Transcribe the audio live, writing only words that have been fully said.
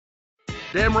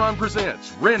Damron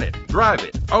presents Rent It, Drive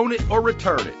It, Own It, or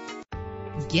Return It.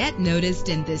 Get noticed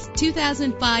in this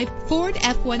 2005 Ford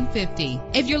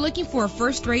F-150. If you're looking for a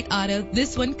first-rate auto,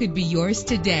 this one could be yours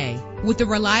today. With a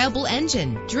reliable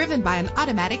engine driven by an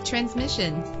automatic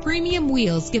transmission, premium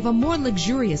wheels give a more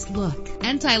luxurious look.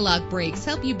 Anti-lock brakes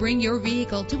help you bring your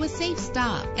vehicle to a safe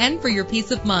stop. And for your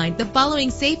peace of mind, the following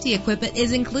safety equipment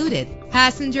is included: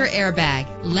 passenger airbag.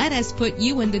 Let us put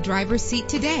you in the driver's seat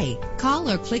today. Call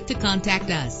or click to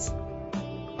contact us.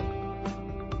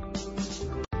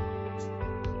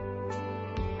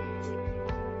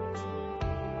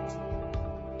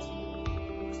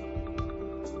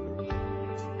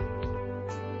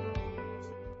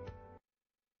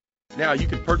 Now you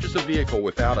can purchase a vehicle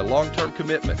without a long-term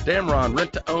commitment. Damron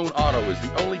Rent-to-Own Auto is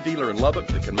the only dealer in Lubbock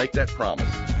that can make that promise.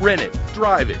 Rent it,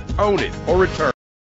 drive it, own it, or return it.